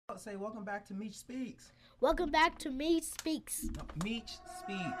Say welcome back to Meech Speaks. Welcome back to Meech Speaks. No, Meech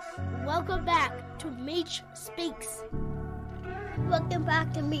Speaks. Welcome back to Meech Speaks. Welcome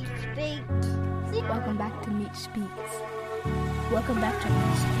back to Meech Speaks. Welcome back to Meech Speaks. Welcome back to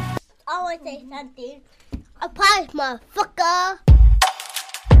Meech Speaks. I want to say something. A prize, motherfucker.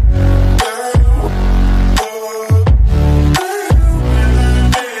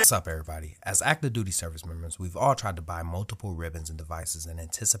 What's up, everybody? As active duty service members, we've all tried to buy multiple ribbons and devices in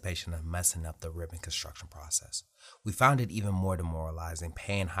anticipation of messing up the ribbon construction process. We found it even more demoralizing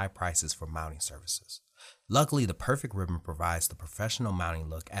paying high prices for mounting services. Luckily, the Perfect Ribbon provides the professional mounting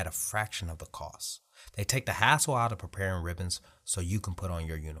look at a fraction of the cost. They take the hassle out of preparing ribbons so you can put on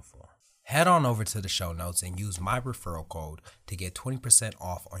your uniform. Head on over to the show notes and use my referral code to get 20%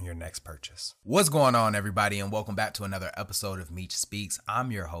 off on your next purchase. What's going on, everybody, and welcome back to another episode of Meech Speaks.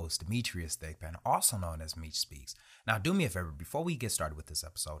 I'm your host, Demetrius Thigpen, also known as Meech Speaks. Now, do me a favor, before we get started with this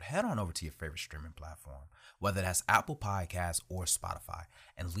episode, head on over to your favorite streaming platform, whether that's Apple Podcasts or Spotify,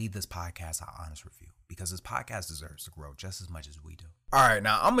 and leave this podcast an honest review, because this podcast deserves to grow just as much as we do. All right,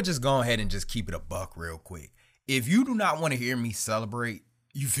 now, I'm going to just go ahead and just keep it a buck real quick. If you do not want to hear me celebrate,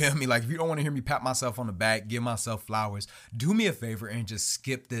 you feel me? Like, if you don't want to hear me pat myself on the back, give myself flowers, do me a favor and just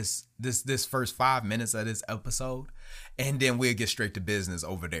skip this first 5 minutes of this episode, and then we'll get straight to business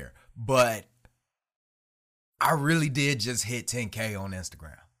over there. But I really did just hit 10K on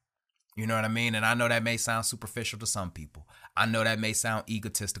Instagram. You know what I mean? And I know that may sound superficial to some people. I know that may sound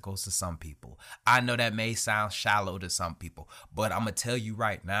egotistical to some people. I know that may sound shallow to some people. But I'm going to tell you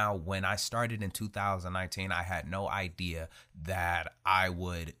right now, when I started in 2019, I had no idea that I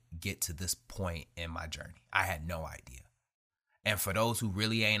would get to this point in my journey. I had no idea. And for those who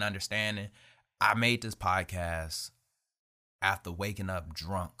really ain't understanding, I made this podcast after waking up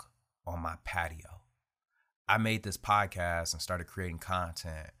drunk on my patio. I made this podcast and started creating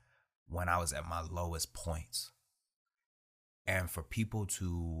content when I was at my lowest points. And for people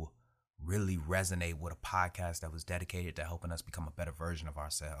to really resonate with a podcast that was dedicated to helping us become a better version of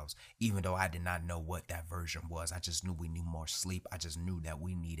ourselves, even though I did not know what that version was. I just knew we need more sleep. I just knew that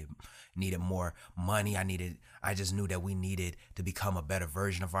we needed more money. I just knew that we needed to become a better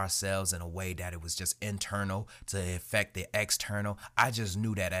version of ourselves in a way that it was just internal to affect the external. I just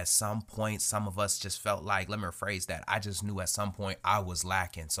knew that at some point, some of us just felt like, let me rephrase that. I just knew at some point I was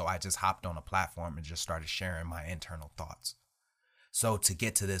lacking. So I just hopped on a platform and just started sharing my internal thoughts. So to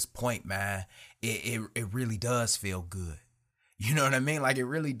get to this point, man, it really does feel good. You know what I mean? Like, it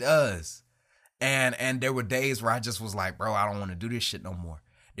really does. And there were days where I just was like, bro, I don't want to do this shit no more.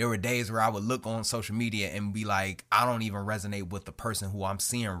 There were days where I would look on social media and be like, I don't even resonate with the person who I'm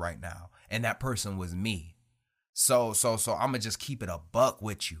seeing right now. And that person was me. So I'm going to just keep it a buck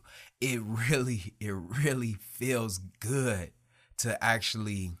with you. It really feels good to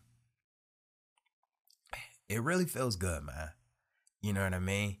actually, it really feels good, man. You know what I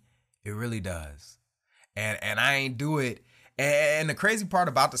mean? It really does. And I ain't do it. And the crazy part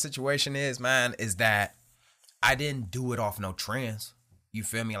about the situation is, man, is that I didn't do it off no trends. You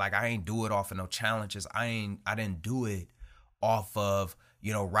feel me? Like, I ain't do it off of no challenges. I didn't do it off of,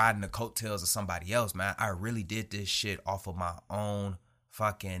 riding the coattails of somebody else, man. I really did this shit off of my own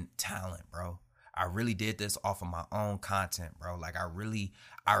fucking talent, bro. I really did this off of my own content, bro. Like, I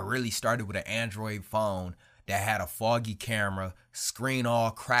really started with an Android phone that had a foggy camera, screen all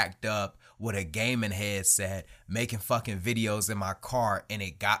cracked up, with a gaming headset, making fucking videos in my car, and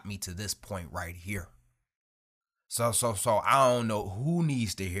it got me to this point right here. So I don't know who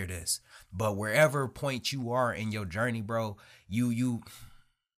needs to hear this, but wherever point you are in your journey, bro,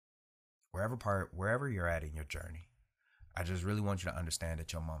 wherever you're at in your journey, I just really want you to understand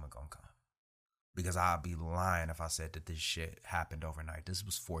that your moment gonna come. Because I'd be lying if I said that this shit happened overnight. This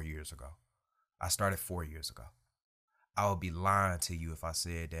was 4 years ago. I started 4 years ago. I would be lying to you if I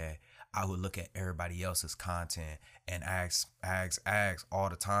said that I would look at everybody else's content and ask all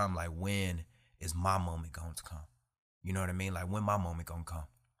the time, like, when is my moment going to come? You know what I mean? Like, when my moment going to come?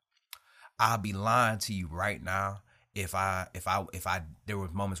 I'll be lying to you right now if there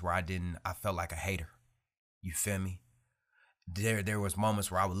was moments where I felt like a hater. You feel me? There was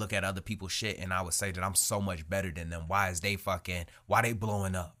moments where I would look at other people's shit and I would say that I'm so much better than them. Why they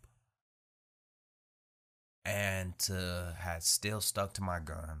blowing up? And to have still stuck to my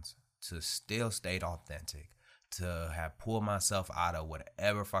guns, to still stayed authentic, to have pulled myself out of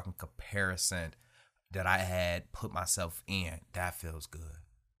whatever fucking comparison that I had put myself in, that feels good.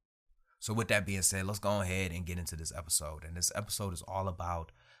 So with that being said, let's go ahead and get into this episode. And this episode is all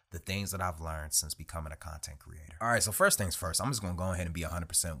about the things that I've learned since becoming a content creator. All right, so first things first, I'm just going to go ahead and be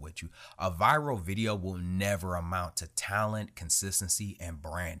 100% with you. A viral video will never amount to talent, consistency, and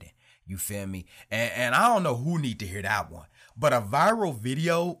branding. You feel me? And I don't know who need to hear that one, but a viral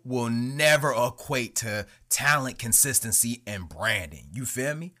video will never equate to talent, consistency, and branding. You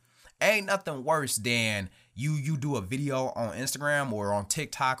feel me? Ain't nothing worse than you do a video on Instagram or on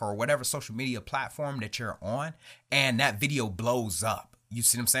TikTok or whatever social media platform that you're on, and that video blows up. You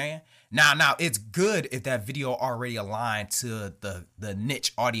see what I'm saying? Now it's good if that video already aligned to the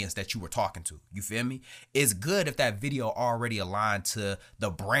niche audience that you were talking to. You feel me? It's good if that video already aligned to the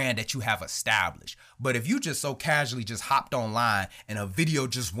brand that you have established. But if you just so casually just hopped online and a video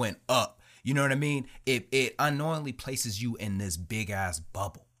just went up, you know what I mean? It unknowingly places you in this big ass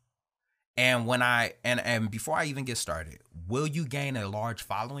bubble. And when and before I even get started, will you gain a large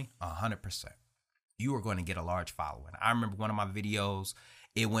following? 100%. You are going to get a large following. I remember one of my videos,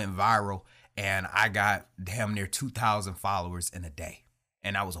 it went viral and I got damn near 2,000 followers in a day.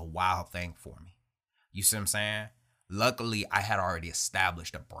 And that was a wild thing for me. You see what I'm saying? Luckily, I had already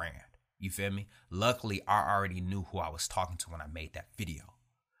established a brand. You feel me? Luckily, I already knew who I was talking to when I made that video.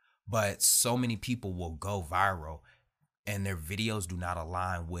 But so many people will go viral and their videos do not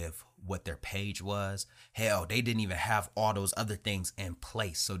align with what their page was. Hell, they didn't even have all those other things in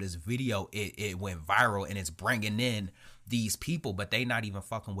place. So this video, it went viral and it's bringing in these people, but they not even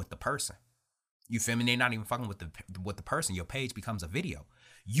fucking with the person. You feel me? They not even fucking with the person. Your page becomes a video.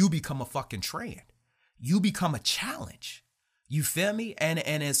 You become a fucking trend. You become a challenge. You feel me? And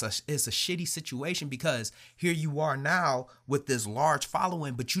it's a shitty situation because here you are now with this large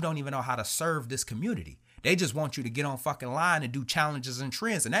following, but you don't even know how to serve this community. They just want you to get on fucking line and do challenges and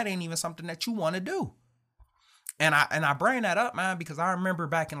trends. And that ain't even something that you want to do. And I bring that up, man, because I remember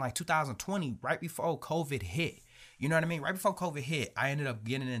back in like 2020, right before COVID hit, you know what I mean? Right before COVID hit, I ended up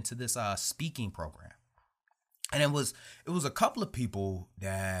getting into this speaking program. And it was a couple of people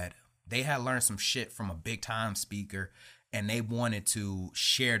that they had learned some shit from a big time speaker and they wanted to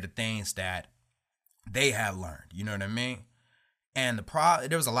share the things that they had learned. You know what I mean? And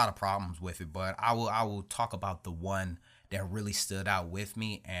there was a lot of problems with it, but I will talk about the one that really stood out with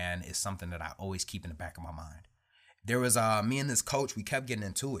me, and it's something that I always keep in the back of my mind. There was me and this coach, we kept getting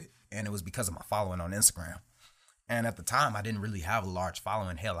into it, and it was because of my following on Instagram. And at the time, I didn't really have a large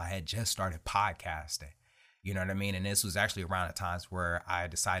following. Hell, I had just started podcasting. You know what I mean? And this was actually around the times where I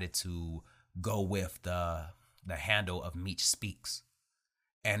decided to go with the handle of Meech Speaks.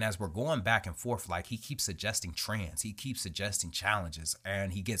 And as we're going back and forth, like he keeps suggesting trends, he keeps suggesting challenges,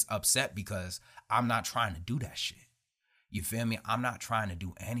 and he gets upset because I'm not trying to do that shit. You feel me? I'm not trying to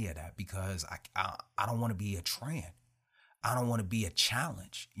do any of that because I don't want to be a trend. I don't want to be a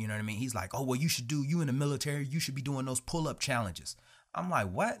challenge. You know what I mean? He's like, oh, well, you in the military, you should be doing those pull-up challenges. I'm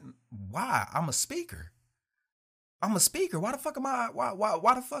like, what? Why? I'm a speaker. Why the fuck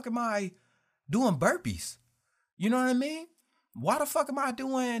am I doing burpees? You know what I mean? Why the fuck am I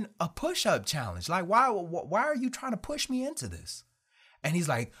doing a push-up challenge? Like, why are you trying to push me into this? And he's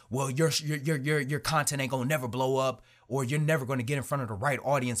like, well, your content ain't gonna never blow up, or you're never gonna get in front of the right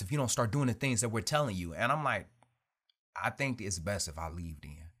audience if you don't start doing the things that we're telling you. And I'm like, I think it's best if I leave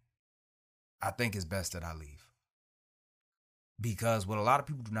then. I think it's best that I leave. Because what a lot of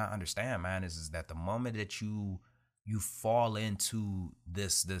people do not understand, man, is that the moment that you fall into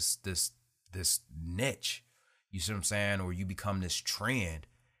this niche, you see what I'm saying? Or you become this trend,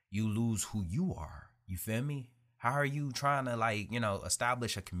 you lose who you are. You feel me? How are you trying to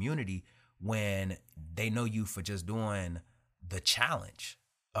establish a community when they know you for just doing the challenge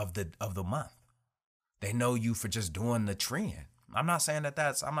of the month? They know you for just doing the trend. I'm not saying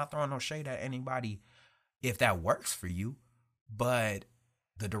I'm not throwing no shade at anybody if that works for you, but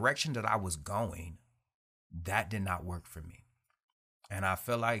the direction that I was going, that did not work for me. And I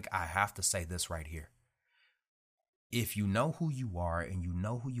feel like I have to say this right here. If you know who you are and you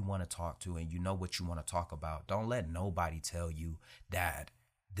know who you want to talk to and you know what you want to talk about, don't let nobody tell you that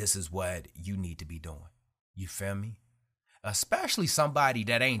this is what you need to be doing. You feel me? Especially somebody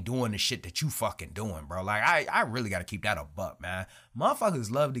that ain't doing the shit that you fucking doing, bro. Like, I really got to keep that a buck, man.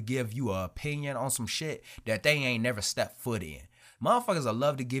 Motherfuckers love to give you an opinion on some shit that they ain't never stepped foot in. Motherfuckers will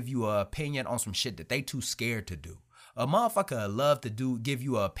love to give you an opinion on some shit that they too scared to do. A motherfucker will love to give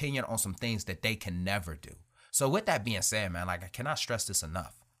you an opinion on some things that they can never do. So with that being said, man, like, I cannot stress this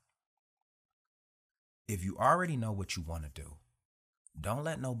enough. If you already know what you want to do, don't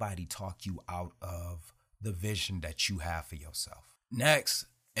let nobody talk you out of the vision that you have for yourself. Next,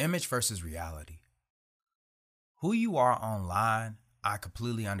 image versus reality. Who you are online, I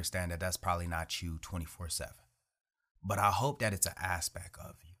completely understand that that's probably not you 24/7. But I hope that it's an aspect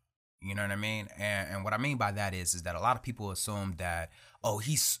of you. You know what I mean? And what I mean by that is that a lot of people assume that, oh,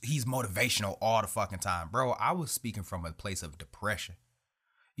 he's motivational all the fucking time. Bro, I was speaking from a place of depression.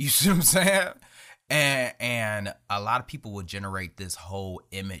 You see what I'm saying? And a lot of people will generate this whole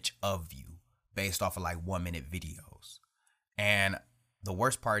image of you based off of like 1-minute videos. And the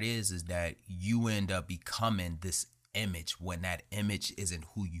worst part is that you end up becoming this image when that image isn't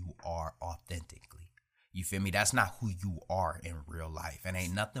who you are authentically. You feel me? That's not who you are in real life. And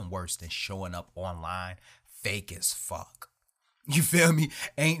ain't nothing worse than showing up online fake as fuck. You feel me?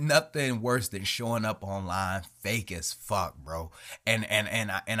 Ain't nothing worse than showing up online fake as fuck, bro. And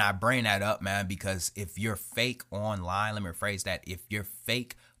I bring that up, man, because if you're fake online, let me rephrase that. If you're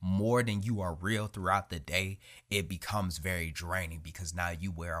fake more than you are real throughout the day, it becomes very draining because now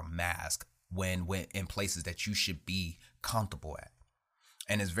you wear a mask when in places that you should be comfortable at.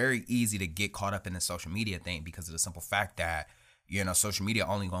 And it's very easy to get caught up in the social media thing because of the simple fact that, you know, social media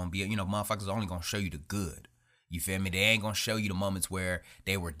only going to be, you know, motherfuckers only going to show you the good. You feel me? They ain't going to show you the moments where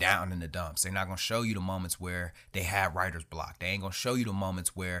they were down in the dumps. They're not going to show you the moments where they had writer's block. They ain't going to show you the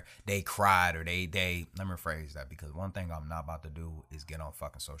moments where they cried or they, let me rephrase that, because one thing I'm not about to do is get on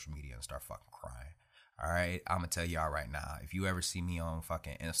fucking social media and start fucking crying. All right, I'm gonna tell y'all right now, if you ever see me on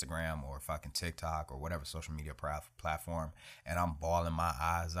fucking Instagram or fucking TikTok or whatever social media platform and I'm bawling my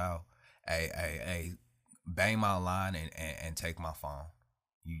eyes out, hey, bang my line and take my phone.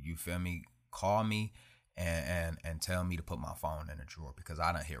 You feel me? Call me and tell me to put my phone in the drawer because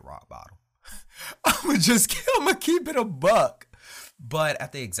I done hit rock bottom. I'm gonna keep it a buck. But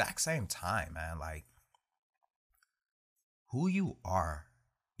at the exact same time, man, like who you are.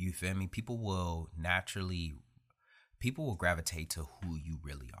 You feel me? People will gravitate to who you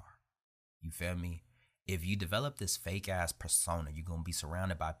really are. You feel me? If you develop this fake ass persona, you're going to be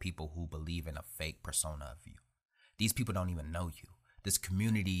surrounded by people who believe in a fake persona of you. These people don't even know you. This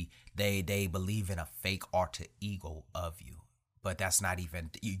community, they believe in a fake alter ego of you. But that's not even,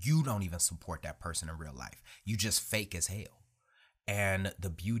 you don't even support that person in real life. You just fake as hell. And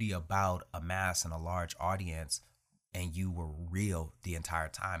the beauty about a mass and a large audience and you were real the entire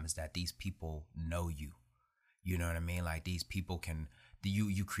time is that these people know you. You know what I mean? Like these people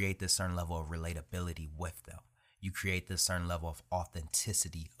you create this certain level of relatability with them. You create this certain level of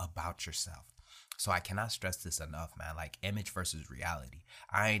authenticity about yourself. So I cannot stress this enough, man. Like image versus reality.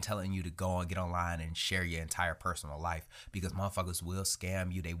 I ain't telling you to go and get online and share your entire personal life because motherfuckers will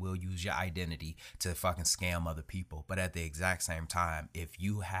scam you. They will use your identity to fucking scam other people. But at the exact same time, if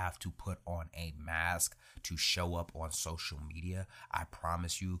you have to put on a mask to show up on social media, I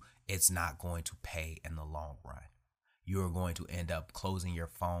promise you it's not going to pay in the long run. You are going to end up closing your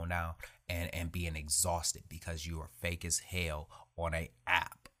phone down and being exhausted because you are fake as hell on an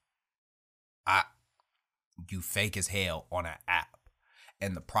app. You fake as hell on an app.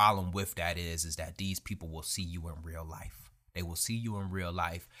 And the problem with that is that these people will see you in real life. They will see you in real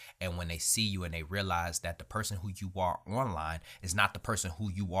life. And when they see you and they realize that the person who you are online is not the person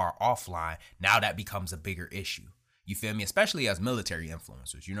who you are offline, now that becomes a bigger issue. You feel me? Especially as military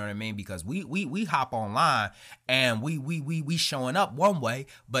influencers, you know what I mean? Because we hop online and we showing up one way,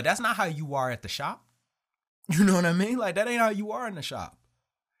 but that's not how you are at the shop. You know what I mean? Like that ain't how you are in the shop.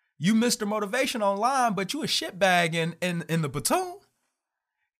 You Mr. Motivation online, but you a shitbag in the platoon.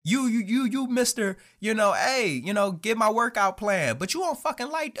 You Mr. Hey, get my workout plan, but you on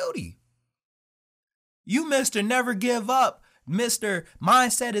fucking light duty. You Mr. Never give up, Mr.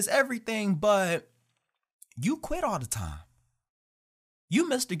 Mindset is everything, but you quit all the time. You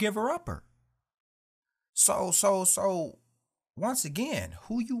Mr. Giver-upper. So once again,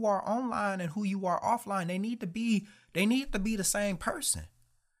 who you are online and who you are offline, they need to be the same person.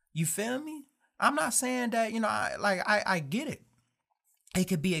 You feel me? I'm not saying that, I get it. It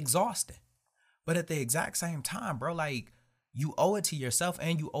could be exhausting. But at the exact same time, bro, like you owe it to yourself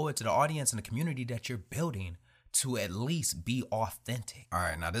and you owe it to the audience and the community that you're building to at least be authentic. All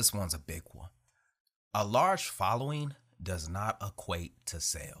right, now this one's a big one. A large following does not equate to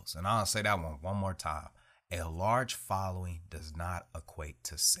sales. And I'll say that one more time. A large following does not equate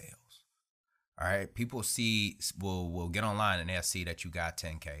to sales. All right, people will get online and they'll see that you got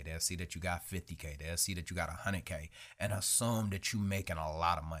 10K. They'll see that you got 50K. They'll see that you got 100K and assume that you're making a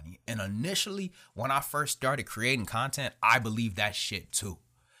lot of money. And initially, when I first started creating content, I believed that shit too.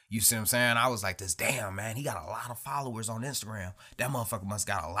 You see what I'm saying? I was like this, damn, man, he got a lot of followers on Instagram. That motherfucker must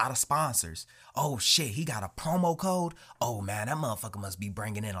got a lot of sponsors. Oh, shit, he got a promo code. Oh, man, that motherfucker must be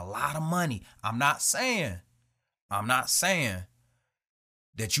bringing in a lot of money. I'm not saying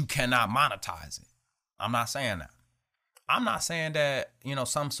that you cannot monetize it. I'm not saying that. I'm not saying that,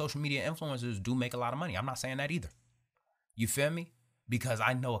 some social media influencers do make a lot of money. I'm not saying that either. You feel me? because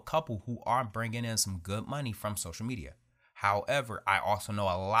I know a couple who are bringing in some good money from social media. However, I also know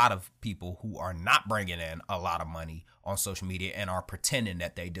a lot of people who are not bringing in a lot of money on social media and are pretending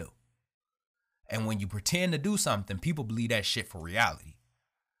that they do. And when you pretend to do something, people believe that shit for reality.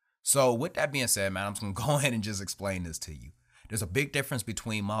 So with that being said, man, I'm just going to go ahead and just explain this to you. There's a big difference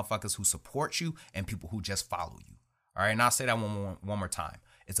between motherfuckers who support you and people who just follow you. All right, and I'll say that one more time.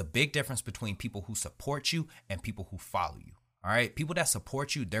 It's a big difference between people who support you and people who follow you. All right, people that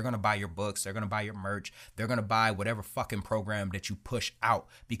support you, they're going to buy your books, they're going to buy your merch, they're going to buy whatever fucking program that you push out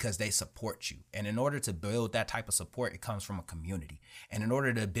because they support you. And in order to build that type of support, it comes from a community. And in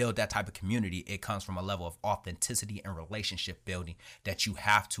order to build that type of community, it comes from a level of authenticity and relationship building that you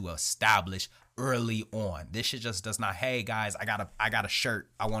have to establish early on. This shit just does not, hey guys, I got a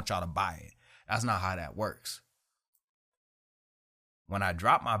shirt, I want y'all to buy it. That's not how that works. When I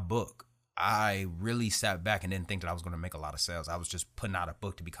dropped my book, I really sat back and didn't think that I was going to make a lot of sales. I was just putting out a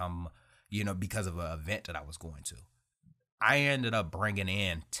book to become, because of an event that I was going to. I ended up bringing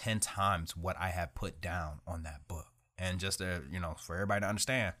in 10 times what I had put down on that book. And just to, for everybody to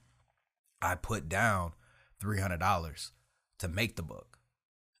understand, I put down $300 to make the book.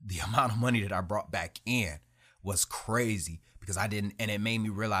 The amount of money that I brought back in was crazy because and it made me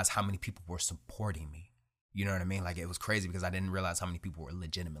realize how many people were supporting me. You know what I mean? Like, it was crazy because I didn't realize how many people were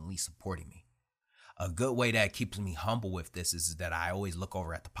legitimately supporting me. A good way that keeps me humble with this is that I always look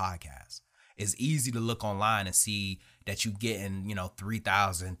over at the podcast. It's easy to look online and see that you getting,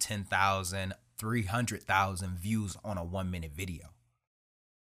 3,000, 10,000, 300,000 views on a 1-minute video.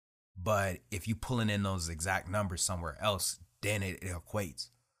 But if you pulling in those exact numbers somewhere else, then it equates.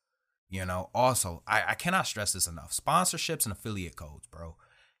 Also, I cannot stress this enough. Sponsorships and affiliate codes, bro.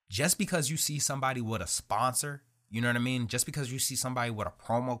 Just because you see somebody with a sponsor, you know what I mean? Just because you see somebody with a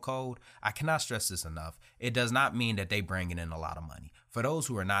promo code, I cannot stress this enough. It does not mean that they bringing in a lot of money. For those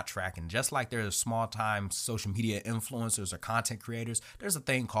who are not tracking, just like there's small-time social media influencers or content creators, there's a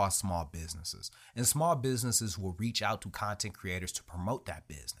thing called small businesses. And small businesses will reach out to content creators to promote that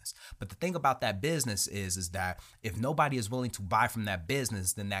business. But the thing about that business is that if nobody is willing to buy from that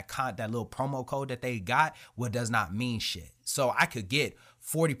business, then that little promo code that they got, does not mean shit. So I could get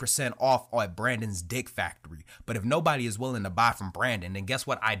 40% off at Brandon's Dick Factory. But if nobody is willing to buy from Brandon, then guess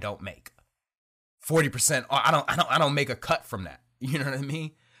what? I don't make 40%. I don't make a cut from that. You know what I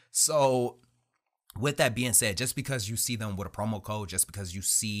mean? So with that being said, just because you see them with a promo code, just because you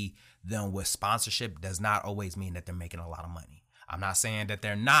see them with sponsorship does not always mean that they're making a lot of money. I'm not saying that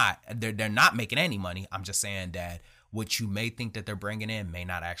they're not making any money. I'm just saying that what you may think that they're bringing in may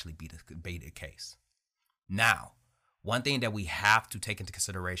not actually be the case. Now, one thing that we have to take into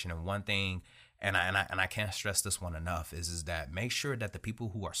consideration, and one thing, and I can't stress this one enough, is that make sure that the people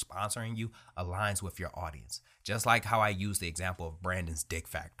who are sponsoring you aligns with your audience. Just like how I use the example of Brandon's Dick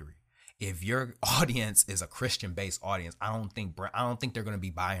Factory. If your audience is a Christian-based audience, I don't think they're going to be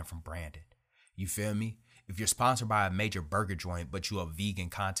buying from Brandon. You feel me? If you're sponsored by a major burger joint, but you're a vegan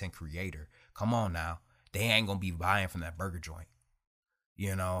content creator, come on now, they ain't going to be buying from that burger joint.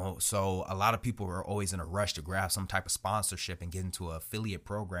 So a lot of people are always in a rush to grab some type of sponsorship and get into an affiliate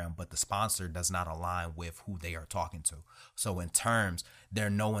program, but the sponsor does not align with who they are talking to. So in terms,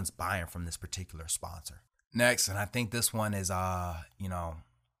 no one's buying from this particular sponsor. Next, and I think this one is, I've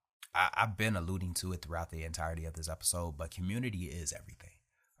been alluding to it throughout the entirety of this episode, but community is everything.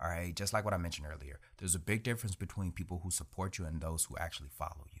 All right. Just like what I mentioned earlier, there's a big difference between people who support you and those who actually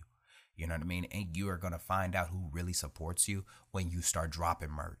follow you. You know what I mean? And you are going to find out who really supports you when you start dropping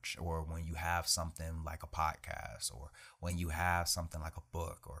merch, or when you have something like a podcast, or when you have something like a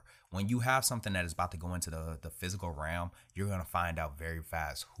book, or when you have something that is about to go into the physical realm. You're going to find out very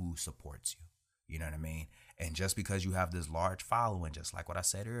fast who supports you. You know what I mean? And just because you have this large following, just like what I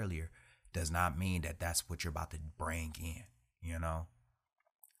said earlier, does not mean that that's what you're about to bring in.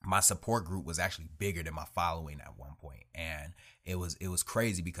 My support group was actually bigger than my following at one point. And it was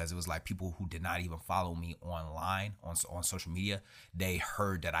crazy because it was like people who did not even follow me online on social media. They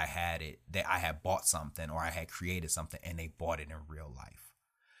heard that I had bought something, or I had created something, and they bought it in real life.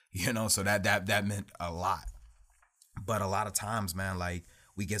 So that meant a lot. But a lot of times, man, like,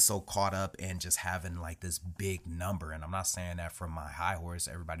 we get so caught up in just having like this big number. And I'm not saying that from my high horse.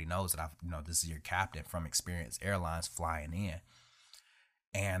 Everybody knows that this is your captain from Experience Airlines flying in.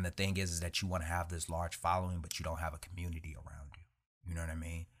 And the thing is that you want to have this large following, but you don't have a community around you. You know what I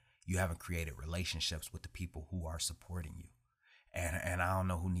mean? You haven't created relationships with the people who are supporting you. And I don't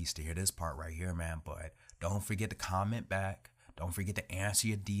know who needs to hear this part right here, man, but don't forget to comment back. Don't forget to answer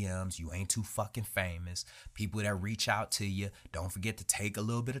your DMs. You ain't too fucking famous. People that reach out to you, don't forget to take a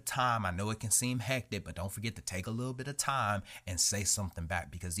little bit of time. I know it can seem hectic, but don't forget to take a little bit of time and say something back,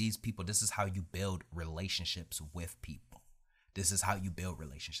 because these people, this is how you build relationships with people. This is how you build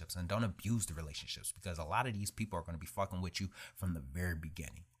relationships, and don't abuse the relationships, because a lot of these people are going to be fucking with you from the very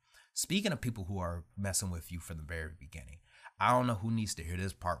beginning. Speaking of people who are messing with you from the very beginning, I don't know who needs to hear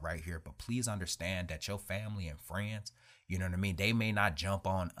this part right here, but please understand that your family and friends, you know what I mean, they may not jump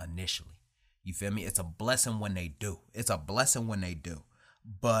on initially. You feel me? It's a blessing when they do. It's a blessing when they do.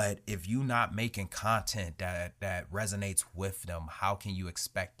 But if you're not making content that resonates with them, how can you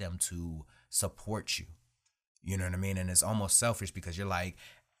expect them to support you? You know what I mean? And it's almost selfish, because you're like,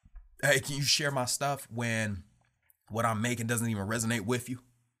 hey, can you share my stuff when what I'm making doesn't even resonate with you?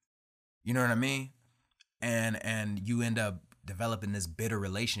 You know what I mean? And you end up developing this bitter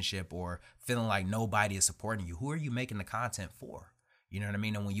relationship, or feeling like nobody is supporting you. Who are you making the content for? You know what I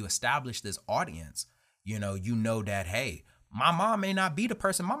mean? And when you establish this audience, you know that, hey, my mom may not be the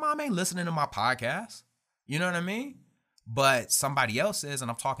person. My mom ain't listening to my podcast. You know what I mean? But somebody else is, and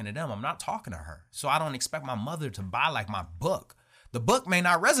I'm talking to them. I'm not talking to her. So I don't expect my mother to buy like my book. The book may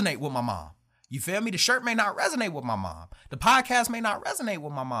not resonate with my mom. You feel me? The shirt may not resonate with my mom. The podcast may not resonate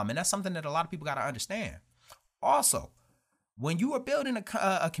with my mom. And that's something that a lot of people got to understand. Also, when you are building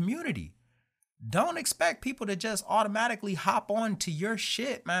a community, don't expect people to just automatically hop on to your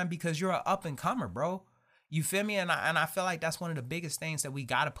shit, man, because you're an up and comer, bro. You feel me? And I feel like that's one of the biggest things that we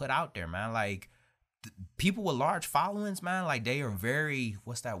got to put out there, man. Like, people with large followings, man, like, they are very,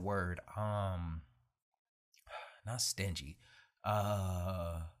 what's that word? Not stingy.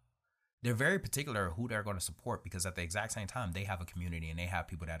 They're very particular who they're going to support, because at the exact same time, they have a community and they have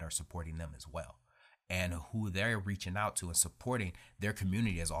people that are supporting them as well. And who they're reaching out to and supporting, their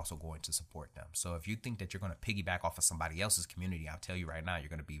community is also going to support them. So if you think that you're going to piggyback off of somebody else's community, I'll tell you right now, you're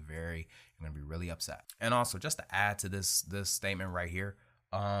going to be really upset. And also, just to add to this statement right here,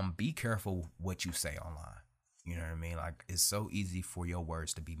 be careful what you say online. You know what I mean? Like, it's so easy for your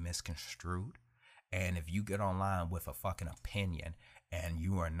words to be misconstrued. And if you get online with a fucking opinion and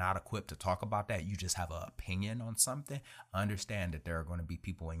you are not equipped to talk about that, you just have an opinion on something, understand that there are going to be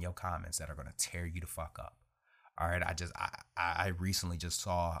people in your comments that are going to tear you the fuck up. All right. I recently just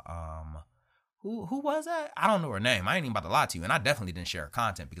saw, who was that? I don't know her name. I ain't even about to lie to you. And I definitely didn't share her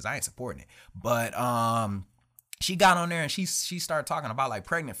content because I ain't supporting it. But, she got on there and she started talking about like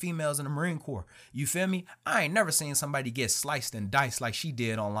pregnant females in the Marine Corps. You feel me? I ain't never seen somebody get sliced and diced like she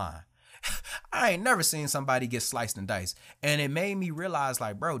did online. I ain't never seen somebody get sliced and diced. And it made me realize,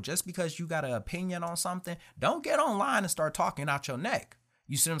 like, bro, just because you got an opinion on something, don't get online and start talking out your neck.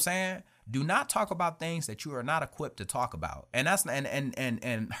 You see what I'm saying? Do not talk about things that you are not equipped to talk about. And that's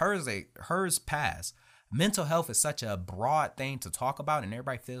and hers pass. Mental health is such a broad thing to talk about, and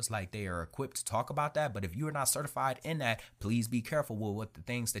everybody feels like they are equipped to talk about that. But if you are not certified in that, please be careful with what the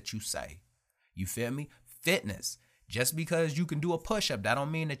things that you say. You feel me? Fitness. Just because you can do a push-up, that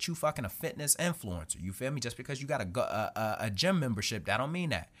don't mean that you fucking a fitness influencer. You feel me? Just because you got a gym membership, that don't mean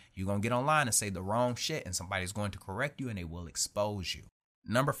that. You're going to get online and say the wrong shit, and somebody's going to correct you, and they will expose you.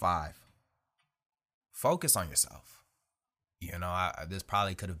 Number 5, focus on yourself. You know, this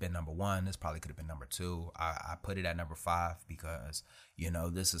probably could have been number 1. This probably could have been number 2. I put it at number 5 because, you know,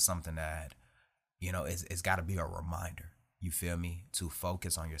 this is something that, you know, it's got to be a reminder. You feel me? To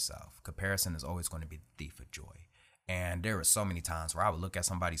focus on yourself. Comparison is always going to be the thief of joy. And there were so many times where I would look at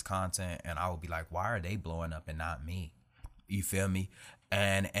somebody's content and I would be like, why are they blowing up and not me? You feel me?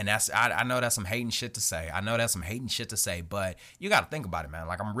 And that's, I know that's some hating shit to say. But you got to think about it, man.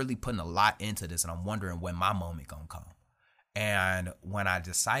 Like, I'm really putting a lot into this and I'm wondering when my moment gonna come. And when I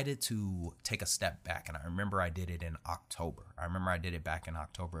decided to take a step back, and I remember I did it in October. I remember I did it back in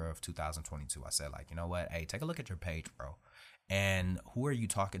October of 2022. I said, like, you know what? Hey, take a look at your page, bro. And who are you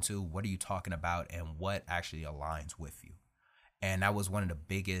talking to? What are you talking about? And what actually aligns with you? And that was one of the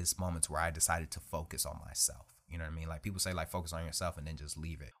biggest moments where I decided to focus on myself. You know what I mean? Like, people say, like, focus on yourself and then just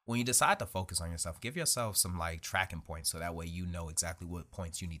leave it. When you decide to focus on yourself, give yourself some, like, tracking points so that way you know exactly what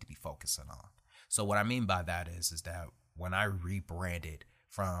points you need to be focusing on. So what I mean by that is that when I rebranded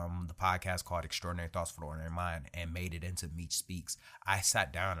from the podcast called Extraordinary Thoughts for the Ordinary Mind and made it into Meech Speaks, I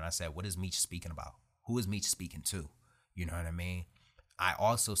sat down and I said, what is Meech speaking about? Who is Meech speaking to? You know what I mean? I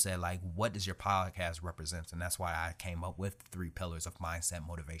also said, like, what does your podcast represent? And that's why I came up with 3 pillars of mindset,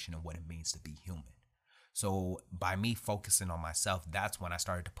 motivation, and what it means to be human. So by me focusing on myself, that's when I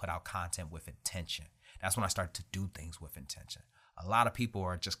started to put out content with intention. That's when I started to do things with intention. A lot of people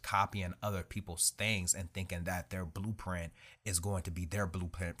are just copying other people's things and thinking that their blueprint is going to be their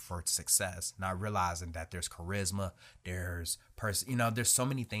blueprint for success, not realizing that there's charisma, there's there's so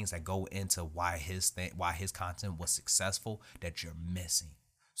many things that go into why his content was successful that you're missing.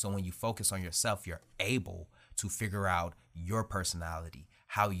 So when you focus on yourself, you're able to figure out your personality,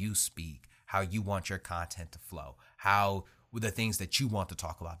 how you speak, how you want your content to flow, how with the things that you want to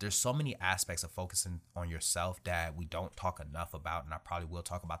talk about. There's so many aspects of focusing on yourself that we don't talk enough about, and I probably will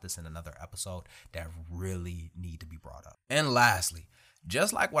talk about this in another episode, that really need to be brought up. And lastly,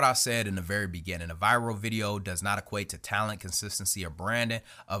 just like what I said in the very beginning, a viral video does not equate to talent, consistency, or branding.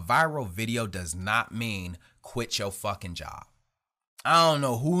 A viral video does not mean quit your fucking job. I don't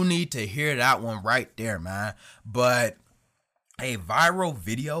know who need to hear that one right there, man, but a viral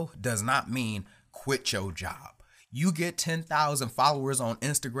video does not mean quit your job. You get 10,000 followers on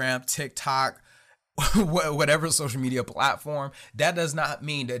Instagram, TikTok, whatever social media platform. That does not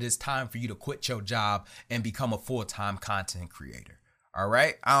mean that it's time for you to quit your job and become a full-time content creator. All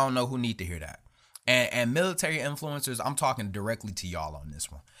right? I don't know who need to hear that. And military influencers, I'm talking directly to y'all on this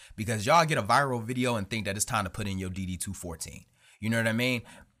one, because y'all get a viral video and think that it's time to put in your DD-214. You know what I mean?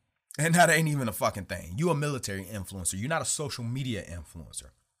 And that ain't even a fucking thing. You a military influencer. You're not a social media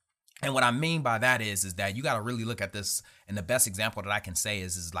influencer. And what I mean by that is that you got to really look at this. And the best example that I can say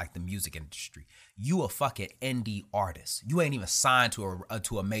is like the music industry. You a fucking indie artist. You ain't even signed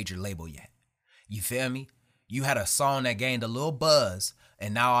to a major label yet. You feel me? You had a song that gained a little buzz,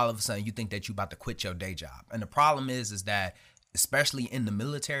 and now all of a sudden you think that you about to quit your day job. And the problem is that especially in the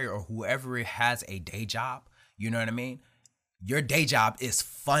military or whoever has a day job, you know what I mean? Your day job is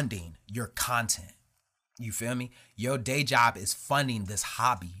funding your content. You feel me? Your day job is funding this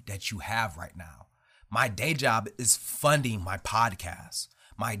hobby that you have right now. My day job is funding my podcast.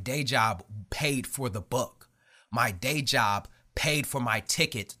 My day job paid for the book. My day job paid for my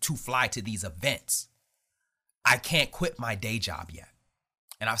ticket to fly to these events. I can't quit my day job yet.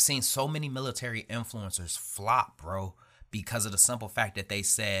 And I've seen so many military influencers flop, bro, because of the simple fact that they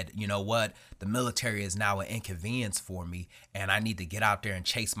said, you know what, the military is now an inconvenience for me and I need to get out there and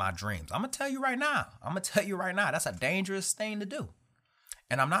chase my dreams. I'm going to tell you right now, that's a dangerous thing to do.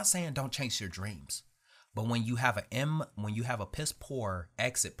 And I'm not saying don't chase your dreams, but when you have a piss poor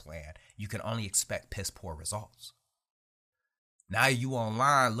exit plan, you can only expect piss poor results. Now you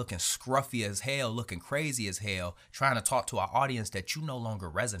online looking scruffy as hell, looking crazy as hell, trying to talk to an audience that you no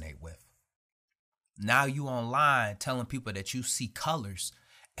longer resonate with. Now you online telling people that you see colors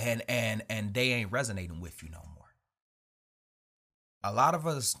and they ain't resonating with you no more. A lot of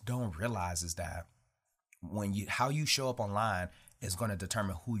us don't realize is that how you show up online is going to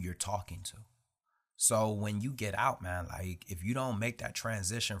determine who you're talking to. So when you get out, man, like if you don't make that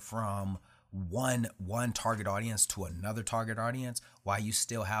transition from one target audience to another target audience while you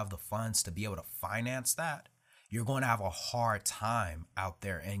still have the funds to be able to finance that, you're going to have a hard time out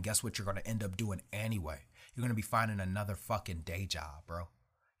there. And guess what you're going to end up doing anyway? You're going to be finding another fucking day job, bro.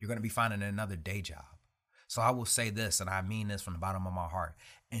 You're going to be finding another day job. So I will say this, and I mean this from the bottom of my heart.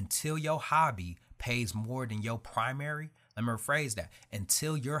 Until your hobby pays more than your primary, let me rephrase that.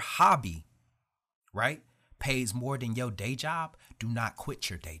 Until your hobby, right, pays more than your day job, do not quit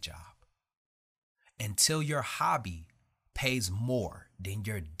your day job. Until your hobby pays more than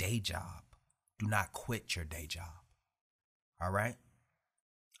your day job, do not quit your day job. All right?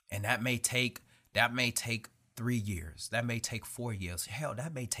 And that may take 3 years. That may take 4 years. Hell,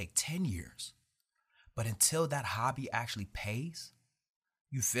 that may take 10 years. But until that hobby actually pays,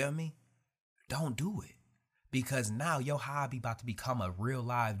 you feel me? Don't do it. Because now your hobby about to become a real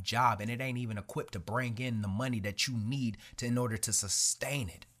live job and it ain't even equipped to bring in the money that you need in order to sustain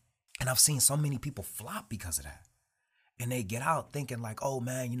it. And I've seen so many people flop because of that. And they get out thinking like, oh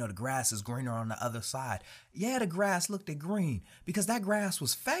man, the grass is greener on the other side. Yeah, the grass looked green because that grass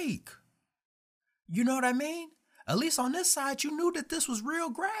was fake. You know what I mean? At least on this side, you knew that this was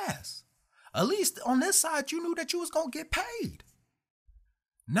real grass. At least on this side, you knew that you was going to get paid.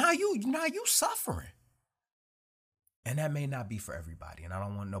 Now you suffering. And that may not be for everybody. And I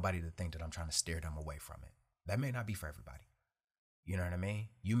don't want nobody to think that I'm trying to steer them away from it. That may not be for everybody. You know what I mean?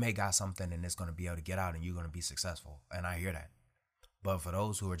 You may got something and it's going to be able to get out and you're going to be successful. And I hear that. But for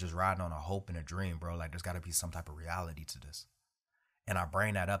those who are just riding on a hope and a dream, bro, like there's got to be some type of reality to this. And I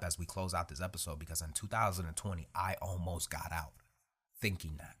bring that up as we close out this episode because in 2020, I almost got out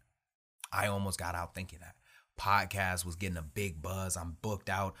thinking that. Podcast was getting a big buzz. I'm booked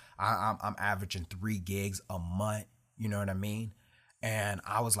out. I'm averaging 3 gigs a month. You know what I mean? And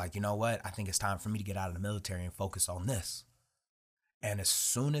I was like, you know what? I think it's time for me to get out of the military and focus on this. And as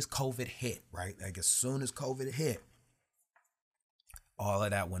soon as COVID hit, right? Like as soon as COVID hit, All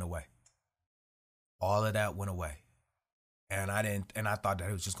of that went away. All of that went away. And I thought that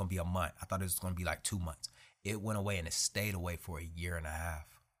it was just going to be a month. I thought it was going to be like 2 months. It went away and it stayed away for a year and a half.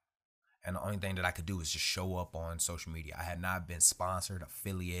 And the only thing that I could do was just show up on social media. I had not been sponsored,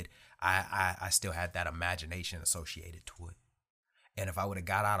 affiliate. I still had that imagination associated to it. And if I would have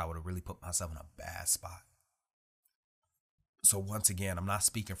got out, I would have really put myself in a bad spot. So once again, I'm not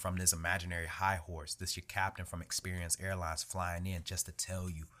speaking from this imaginary high horse. This your captain from Experience Airlines flying in just to tell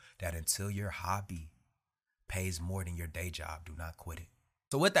you that until your hobby pays more than your day job, do not quit it.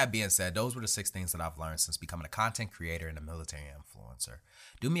 So with that being said, those were the 6 things that I've learned since becoming a content creator and a military influencer.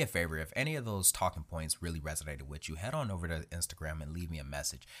 Do me a favor, if any of those talking points really resonated with you, head on over to Instagram and leave me a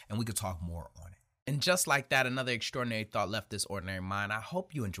message and we could talk more on it. And just like that, another extraordinary thought left this ordinary mind. I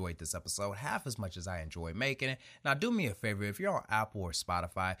hope you enjoyed this episode half as much as I enjoyed making it. Now, do me a favor, if you're on Apple or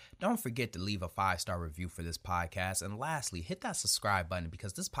Spotify, don't forget to leave a 5-star review for this podcast. And lastly, hit that subscribe button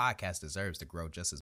because this podcast deserves to grow just as